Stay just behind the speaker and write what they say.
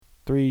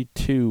3,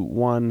 2,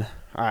 1.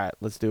 All right,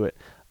 let's do it.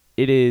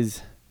 It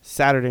is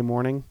Saturday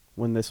morning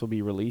when this will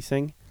be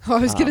releasing. Oh, I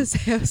was going to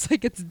say, I was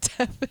like, it's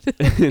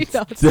definitely It's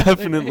not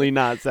definitely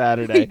not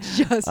Saturday. We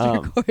just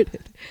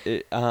recorded.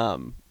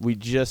 We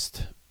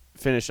just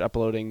finished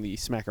uploading the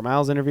Smacker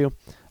Miles interview.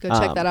 Go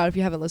check that out if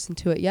you haven't listened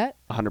to it yet.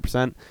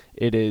 100%.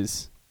 It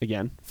is,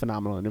 again,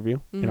 phenomenal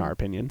interview in our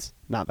opinions.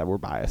 Not that we're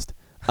biased.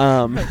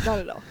 Right, not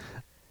at all.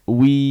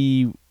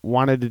 We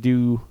wanted to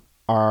do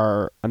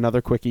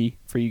another quickie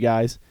for you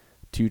guys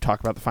to talk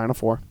about the Final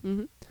Four.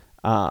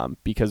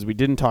 Because we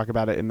didn't talk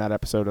about it in that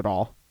episode at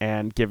all.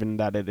 And given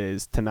that it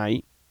is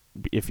tonight,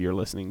 if you're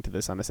listening to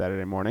this on a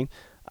Saturday morning,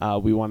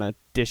 we want to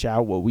dish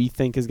out what we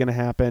think is going to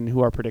happen,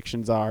 who our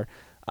predictions are,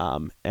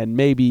 and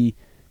maybe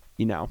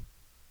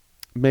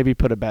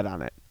put a bet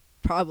on it.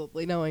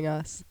 Probably, knowing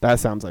us. That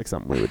sounds like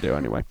something we would do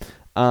anyway.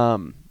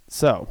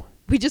 So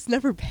we just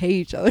never pay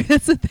each other.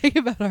 That's the thing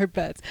about our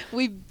bets.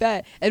 We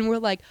bet, and we're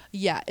like,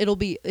 yeah, it'll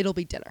be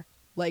dinner.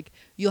 Like,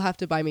 you'll have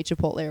to buy me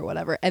Chipotle or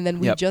whatever, and then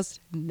we just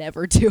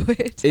never do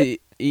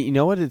it. You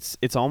know what?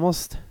 It's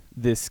almost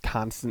this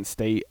constant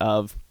state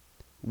of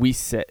we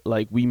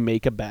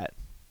make a bet,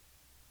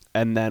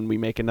 and then we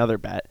make another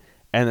bet,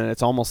 and then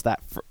it's almost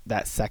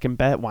that second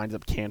bet winds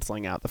up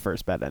canceling out the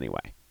first bet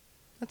anyway.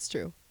 That's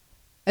true.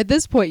 At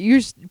this point, you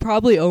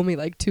probably owe me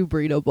like 2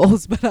 burrito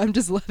bowls, but I'm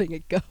just letting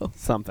it go.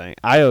 Something.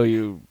 I owe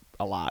you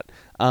a lot.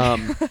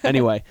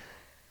 Anyway,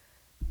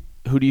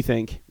 who do you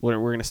think? We're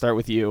going to start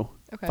with you.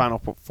 Okay.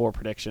 Final four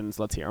predictions.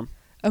 Let's hear them.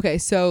 Okay,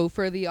 so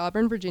for the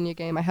Auburn-Virginia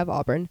game, I have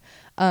Auburn.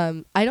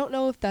 I don't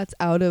know if that's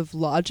out of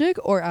logic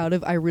or out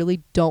of I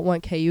really don't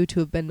want KU to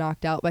have been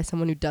knocked out by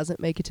someone who doesn't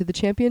make it to the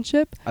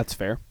championship. That's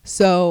fair.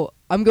 So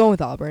I'm going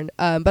with Auburn.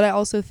 But I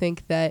also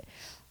think that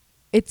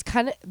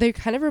they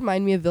kind of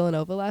remind me of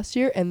Villanova last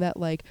year, and that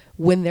like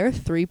when their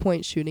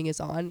 3-point shooting is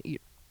on,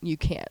 you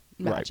can't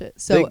match it.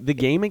 So the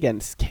game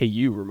against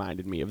KU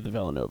reminded me of the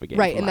Villanova game.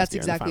 Right, and that's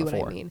exactly what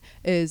I mean.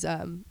 Is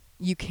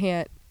you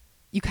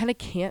kind of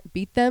can't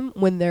beat them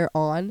when they're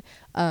on.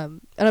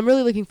 And I'm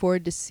really looking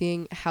forward to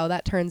seeing how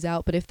that turns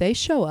out. But if they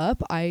show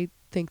up, I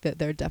think that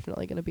they're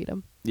definitely going to beat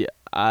them.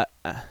 Yeah.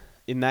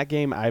 In that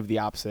game, I have the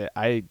opposite.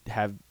 I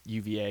have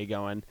UVA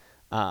going.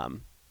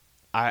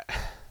 I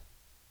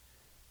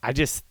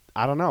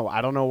don't know.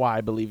 I don't know why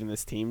I believe in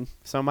this team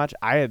so much.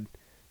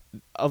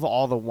 Of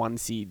all the 1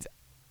 seeds,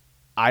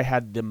 I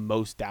had the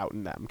most doubt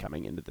in them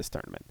coming into this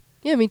tournament.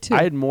 Yeah, me too.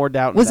 I had more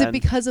doubt in Was them. it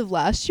because of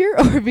last year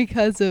or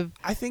because of...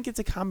 I think it's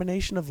a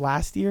combination of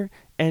last year,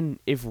 and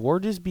if we're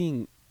just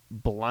being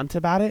blunt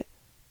about it,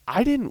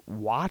 I didn't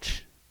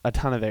watch a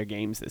ton of their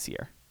games this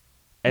year.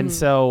 And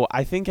so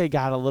I think I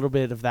got a little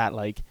bit of that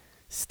like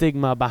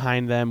stigma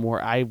behind them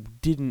where I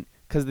didn't,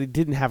 because they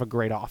didn't have a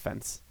great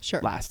offense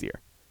last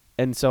year.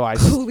 And so I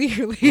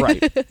clearly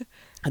right.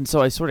 And so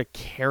I sort of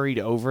carried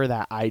over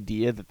that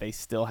idea that they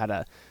still had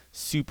a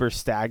super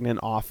stagnant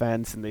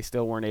offense and they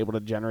still weren't able to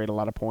generate a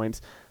lot of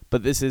points.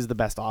 But this is the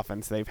best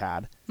offense they've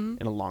had in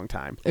a long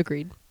time.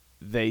 Agreed.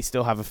 They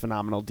still have a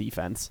phenomenal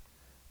defense.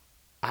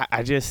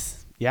 I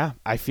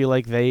feel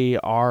like they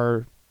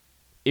are,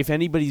 if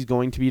anybody's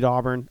going to beat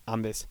Auburn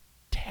on this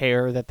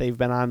tear that they've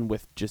been on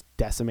with just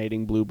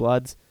decimating blue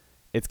bloods,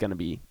 it's going to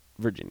be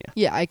Virginia.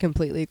 Yeah, I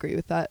completely agree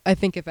with that. I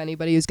think if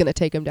anybody is going to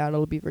take them down,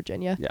 it'll be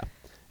Virginia. Yeah.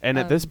 And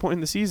at this point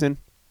in the season,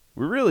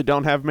 we really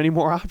don't have many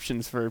more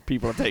options for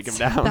people to take them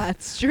down.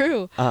 That's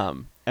true.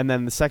 And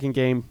then the second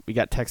game, we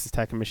got Texas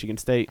Tech and Michigan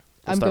State.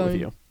 I'll start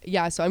with you.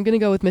 Yeah, so I'm going to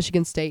go with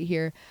Michigan State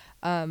here,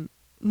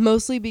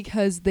 mostly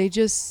because they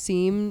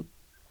seem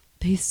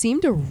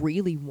to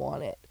really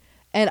want it.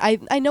 And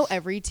I know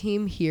every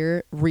team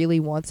here really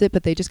wants it,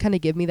 but they just kind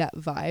of give me that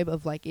vibe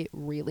of like it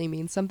really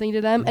means something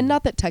to them. And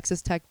not that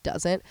Texas Tech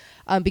doesn't,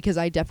 because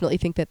I definitely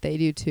think that they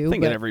do too. I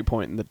think at every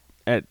point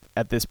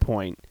at this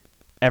point,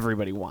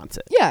 everybody wants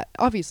it. Yeah,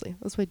 obviously.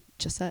 That's what I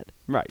just said.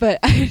 Right. But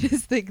I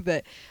just think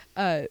that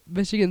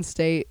Michigan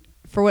State,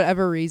 for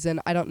whatever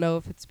reason, I don't know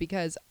if it's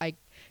because I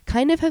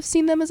kind of have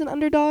seen them as an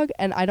underdog,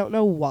 and I don't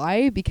know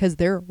why, because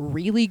they're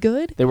really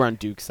good. They were on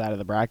Duke's side of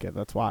the bracket.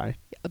 That's why.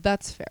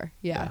 That's fair.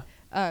 Yeah.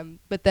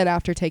 But then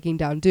after taking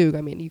down Duke,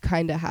 I mean, you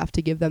kind of have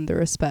to give them the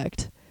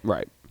respect.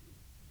 Right.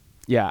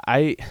 Yeah,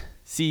 I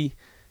see.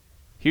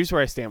 Here's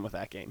where I stand with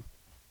that game.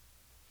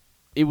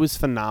 It was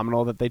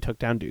phenomenal that they took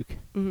down Duke.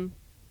 Mm-hmm.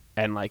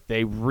 And, like,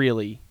 they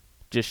really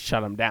just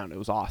shut them down. It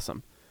was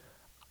awesome.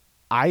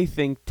 I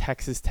think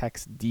Texas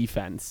Tech's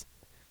defense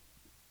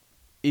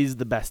is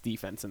the best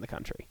defense in the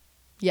country.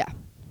 Yeah.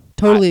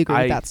 Totally agree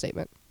with that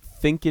statement. I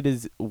think it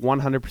is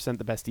 100%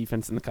 the best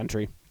defense in the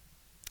country.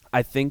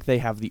 I think they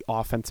have the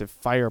offensive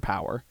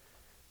firepower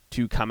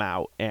to come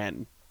out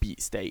and beat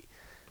State.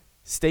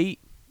 State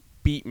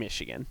beat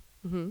Michigan.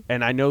 Mm-hmm.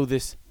 And I know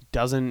this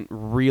doesn't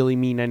really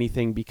mean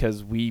anything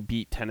because we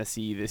beat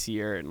Tennessee this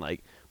year and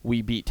like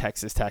we beat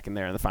Texas Tech and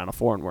they're in the Final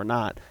Four and we're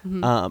not.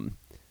 Mm-hmm.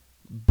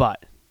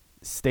 But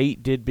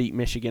State did beat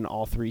Michigan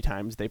all 3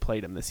 times they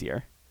played them this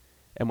year.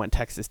 And when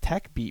Texas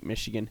Tech beat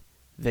Michigan,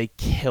 they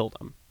killed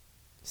them.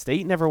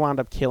 State never wound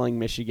up killing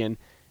Michigan.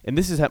 and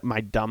this is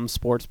my dumb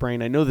sports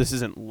brain. I know this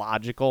isn't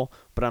logical,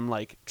 but I'm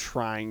like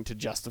trying to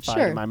justify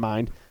it in my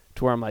mind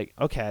to where I'm like,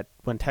 okay,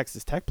 when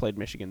Texas Tech played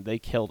Michigan, they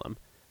killed them.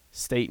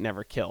 State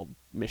never killed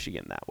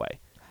Michigan that way.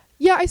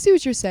 Yeah, I see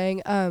what you're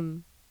saying.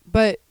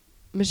 But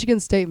Michigan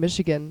State,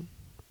 Michigan,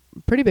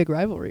 pretty big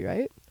rivalry,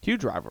 right?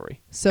 Huge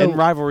rivalry. So and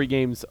rivalry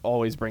games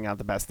always bring out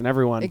the best in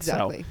everyone.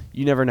 Exactly. So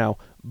you never know.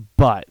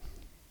 But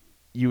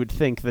you would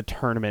think the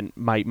tournament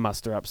might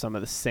muster up some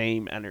of the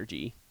same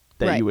energy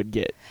that you would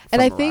get.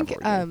 And I think,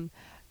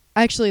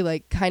 actually,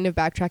 like kind of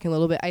backtracking a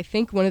little bit, I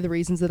think one of the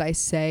reasons that I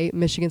say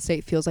Michigan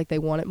State feels like they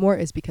want it more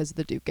is because of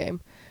the Duke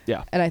game.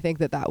 Yeah. And I think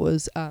that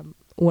was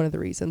one of the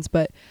reasons.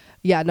 But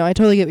yeah, no, I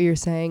totally get what you're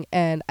saying.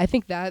 And I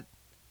think that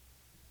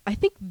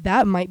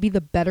might be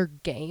the better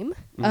game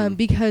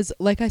because,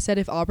 like I said,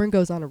 if Auburn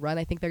goes on a run,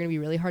 I think they're going to be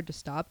really hard to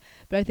stop.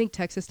 But I think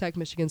Texas Tech,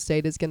 Michigan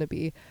State is going to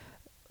be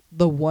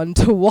the one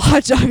to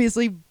watch.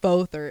 Obviously,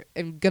 both are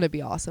going to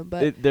be awesome.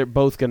 But they're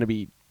both going to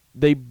be –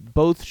 they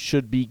both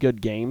should be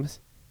good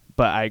games.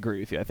 But I agree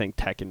with you. I think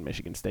Tech and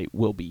Michigan State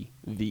will be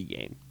the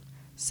game.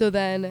 So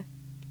then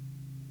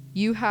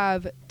you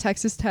have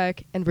Texas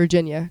Tech and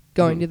Virginia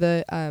going to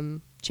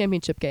the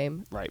championship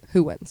game. Right.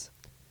 Who wins?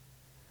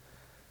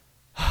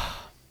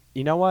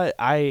 You know what?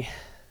 I'm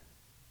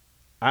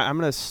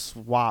going to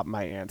swap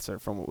my answer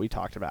from what we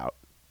talked about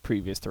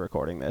previous to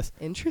recording this.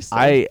 Interesting.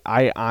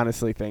 I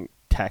honestly think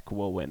Tech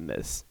will win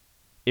this.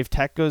 If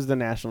Tech goes to the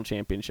national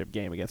championship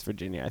game against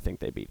Virginia, I think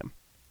they beat them.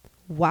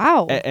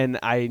 Wow. And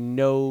I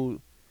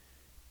know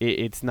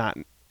it's not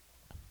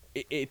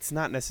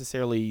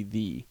necessarily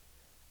the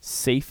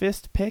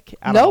safest pick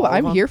out of all of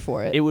I'm them. here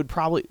for it. It would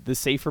probably the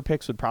safer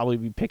picks would probably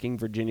be picking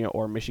Virginia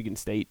or Michigan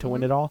State to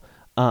win it all.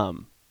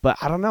 But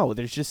I don't know.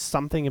 There's just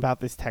something about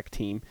this Tech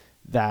team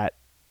that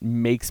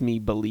makes me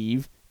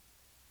believe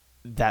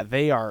that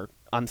they are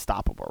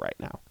unstoppable right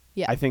now.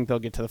 Yeah. I think they'll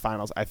get to the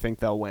finals. I think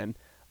they'll win.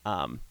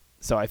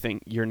 So I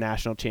think your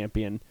national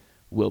champion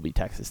will be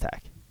Texas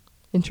Tech.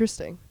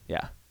 Interesting.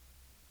 Yeah.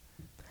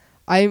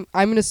 I'm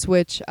going to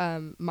switch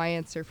my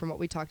answer from what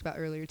we talked about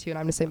earlier too, and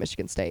I'm going to say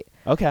Michigan State.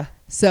 Okay.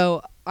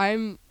 So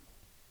I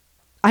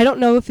don't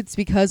know if it's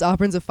because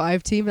Auburn's a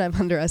 5 team and I'm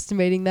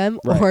underestimating them,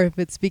 or if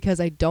it's because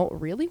I don't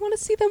really want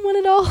to see them win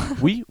it all.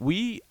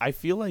 I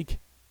feel like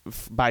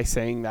by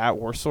saying that,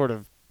 we're sort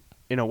of,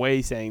 in a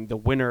way, saying the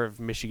winner of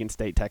Michigan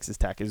State, Texas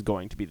Tech is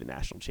going to be the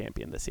national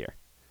champion this year.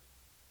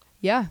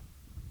 Yeah.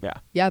 Yeah.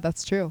 Yeah,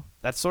 that's true.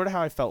 That's sort of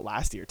how I felt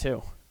last year,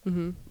 too.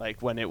 Mm-hmm.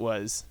 Like, when it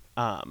was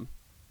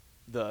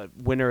the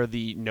winner of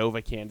the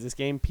Nova-Kansas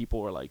game,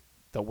 people were like,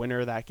 the winner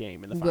of that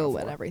game in the Final Four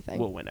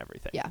will win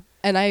everything. Yeah,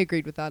 and I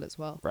agreed with that as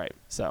well. Right.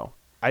 So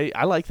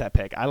I like that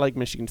pick. I like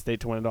Michigan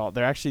State to win it all.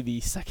 They're actually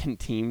the second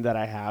team that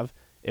I have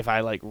if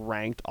I like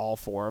ranked all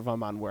 4 of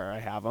them on where I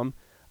have them.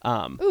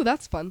 Ooh,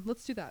 that's fun.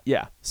 Let's do that.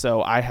 Yeah.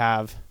 So I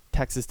have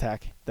Texas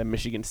Tech, then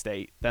Michigan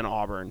State, then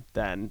Auburn,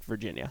 then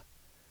Virginia.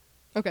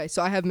 Okay,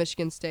 so I have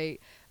Michigan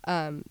State,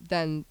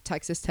 then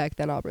Texas Tech,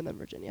 then Auburn, then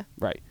Virginia.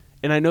 Right.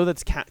 And I know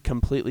that's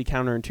completely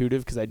counterintuitive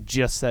because I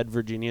just said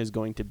Virginia is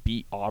going to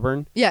beat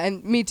Auburn. Yeah,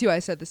 and me too. I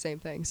said the same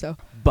thing. So,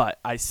 but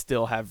I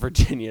still have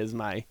Virginia as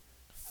my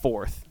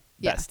 4th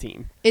best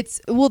team.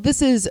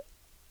 This is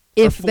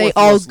if they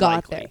all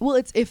got there. Well,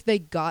 it's if they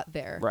got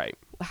there. Right.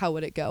 How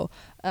would it go?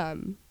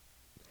 But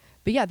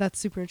yeah, that's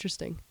super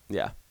interesting.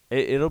 Yeah.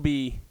 It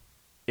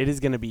is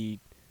going to be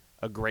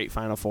a great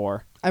Final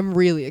Four. I'm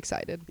really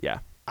excited.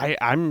 Yeah.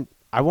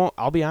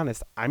 I'll be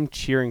honest. I'm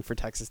cheering for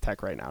Texas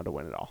Tech right now to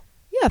win it all.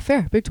 Yeah,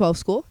 fair. Big 12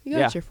 school. You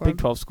got to cheer for Big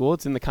 12 school.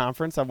 It's in the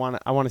conference. I want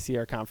to see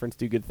our conference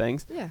do good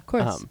things. Yeah, of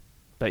course.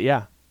 But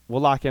yeah,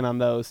 we'll lock in on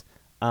those.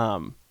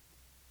 I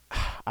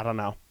don't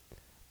know.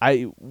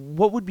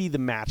 What would be the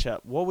matchup?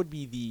 What would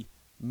be the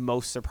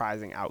most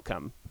surprising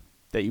outcome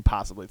that you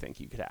possibly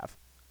think you could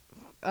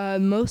have?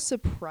 Most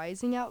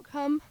surprising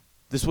outcome?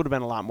 This would have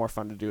been a lot more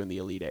fun to do in the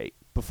Elite Eight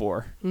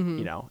before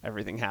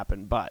everything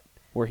happened, but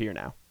we're here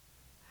now.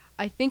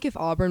 I think if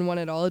Auburn won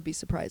it all, it'd be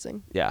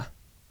surprising. Yeah,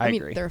 I agree.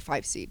 Mean, they're a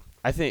 5 seed.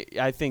 I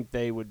think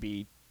they would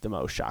be the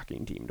most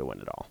shocking team to win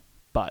it all,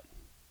 but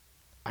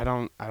I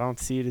don't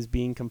see it as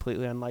being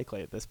completely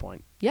unlikely at this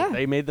point. Yeah,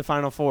 they made the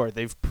Final Four.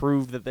 They've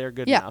proved that they're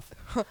good enough.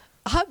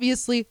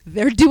 Obviously,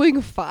 they're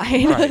doing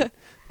fine.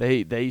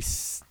 Right. They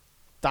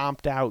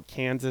stomped out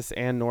Kansas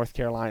and North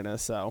Carolina,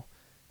 so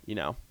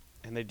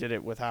and they did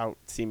it without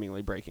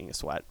seemingly breaking a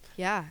sweat.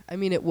 Yeah, I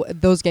mean,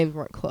 those games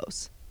weren't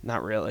close.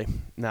 Not really.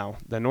 No,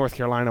 the North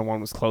Carolina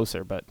one was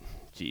closer, but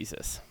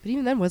Jesus. But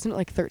even then, wasn't it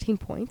like 13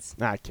 points?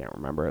 I can't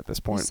remember at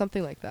this point.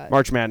 Something like that.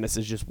 March Madness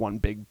is just one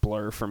big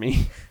blur for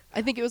me.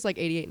 I think it was like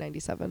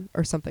 88-97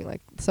 or something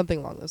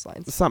along those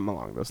lines. Something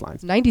along those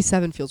lines.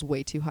 97 feels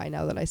way too high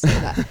now that I say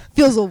that.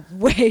 Feels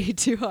way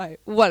too high.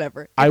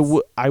 Whatever. I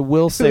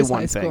will say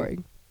one thing.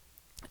 Scoring.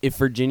 If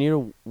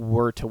Virginia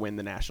were to win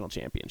the national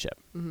championship,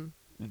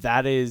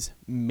 that is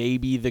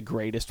maybe the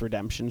greatest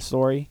redemption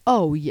story.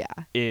 Oh, yeah.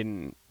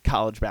 In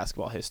college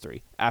basketball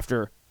history.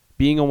 After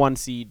being a 1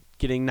 seed,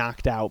 getting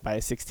knocked out by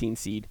a 16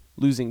 seed,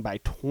 losing by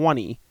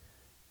 20,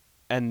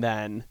 and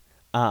then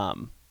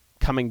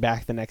coming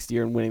back the next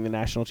year and winning the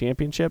national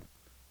championship,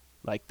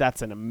 like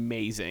that's an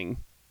amazing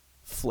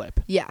flip.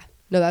 Yeah.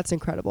 No, that's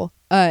incredible.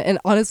 And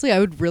honestly, I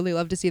would really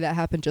love to see that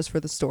happen just for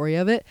the story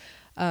of it.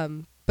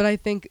 But I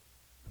think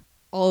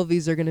all of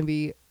these are going to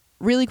be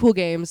really cool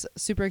games.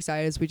 Super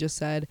excited, as we just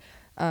said.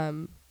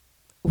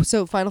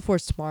 So Final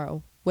Four's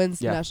tomorrow. When's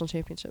the national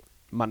championship?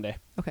 Monday.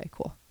 Okay,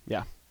 cool.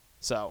 Yeah.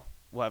 So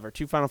we'll have our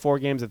 2 Final Four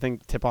games. I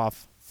think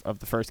tip-off of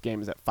the first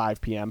game is at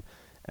 5 p.m.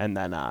 and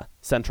then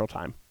Central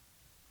Time.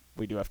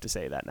 We do have to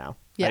say that now.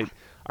 Yeah.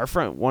 Our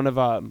friend, one of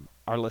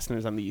our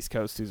listeners on the East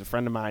Coast, who's a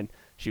friend of mine,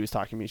 she was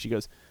talking to me. She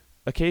goes,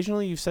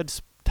 occasionally you've said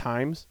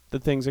times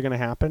that things are going to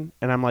happen,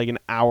 and I'm like an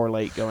hour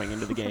late going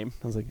into the game.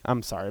 I was like,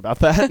 I'm sorry about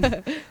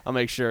that. I'll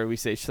make sure we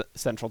say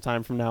Central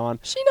Time from now on.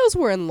 She knows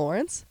we're in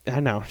Lawrence. I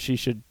know. She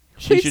should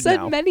We've said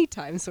know. many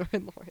times we're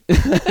in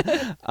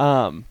Lawrence.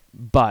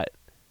 But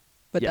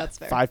yeah, that's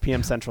fair. 5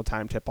 p.m. Central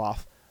Time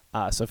tip-off.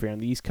 So if you're on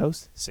the East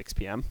Coast, 6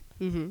 p.m.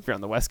 Mm-hmm. If you're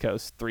on the West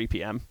Coast, 3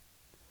 p.m.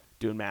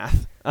 Doing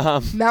math.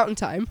 Mountain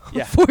Time,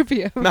 yeah. 4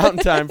 p.m. Mountain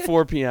Time,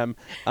 4 p.m.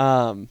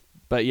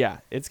 But yeah,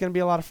 it's going to be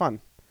a lot of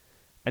fun.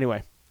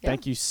 Anyway,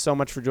 thank you so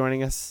much for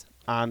joining us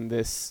on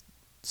this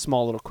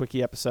small little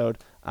quickie episode.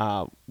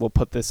 We'll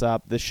put this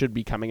up. This should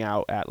be coming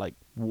out at like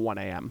 1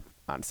 a.m.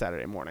 on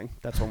Saturday morning.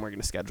 That's when we're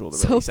going to schedule the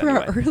release. So for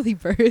our early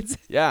birds.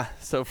 Yeah.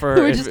 So for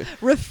we're just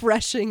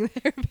refreshing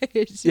their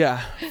page.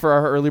 Yeah. For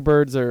our early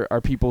birds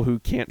are people who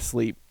can't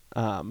sleep,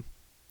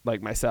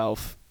 like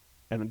myself,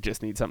 and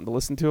just need something to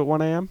listen to at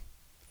 1 a.m.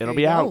 It'll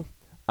be out.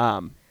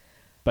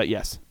 But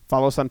yes,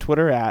 follow us on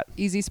Twitter at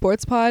Easy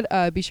Sports Pod.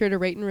 Be sure to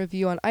rate and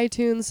review on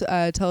iTunes.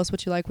 Tell us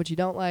what you like, what you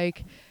don't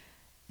like.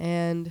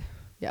 And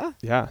yeah.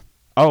 Yeah.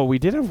 Oh, we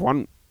did have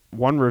one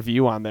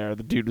review on there.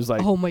 The dude was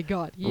like, oh my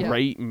God. Yeah.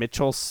 Rate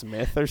Mitchell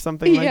Smith or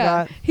something like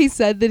that. He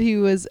said that he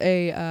was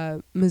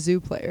a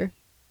Mizzou player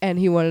and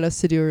he wanted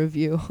us to do a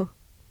review.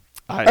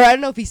 Or I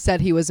don't know if he said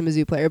he was a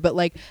Mizzou player, but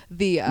like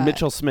the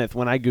Mitchell Smith,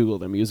 when I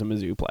Googled him, he was a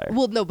Mizzou player.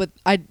 Well, no, but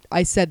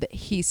I said that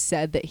he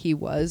said that he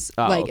was,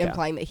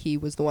 implying that he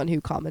was the one who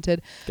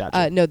commented.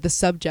 Gotcha. No, the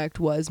subject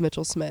was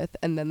Mitchell Smith,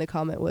 and then the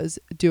comment was,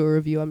 do a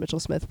review on Mitchell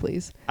Smith,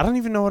 please. I don't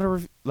even know what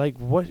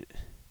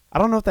I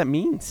don't know what that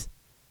means.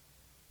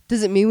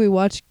 Does it mean we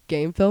watch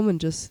game film and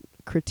just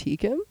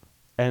critique him?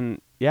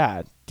 And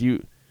yeah,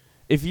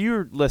 if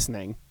you're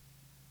listening,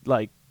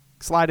 like,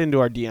 slide into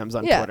our DMs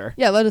on Twitter.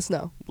 Yeah, let us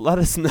know. Let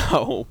us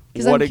know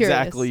what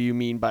exactly you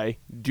mean by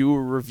do a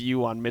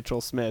review on Mitchell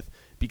Smith.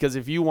 Because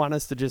if you want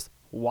us to just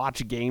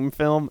watch game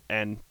film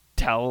and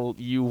tell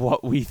you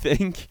what we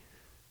think,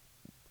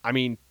 I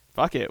mean,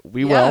 fuck it.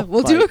 We will.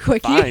 We'll do a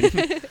quickie. Fine.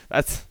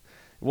 It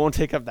won't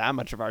take up that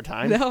much of our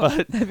time. No,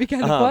 but, that'd be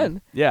kind of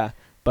fun. Yeah.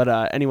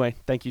 But anyway,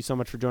 thank you so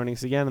much for joining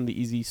us again on the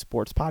Easy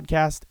Sports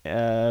Podcast.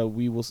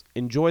 We will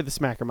enjoy the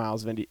Smacker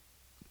Miles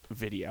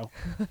video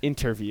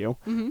interview.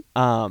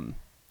 Mm-hmm.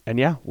 And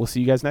yeah, we'll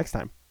see you guys next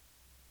time.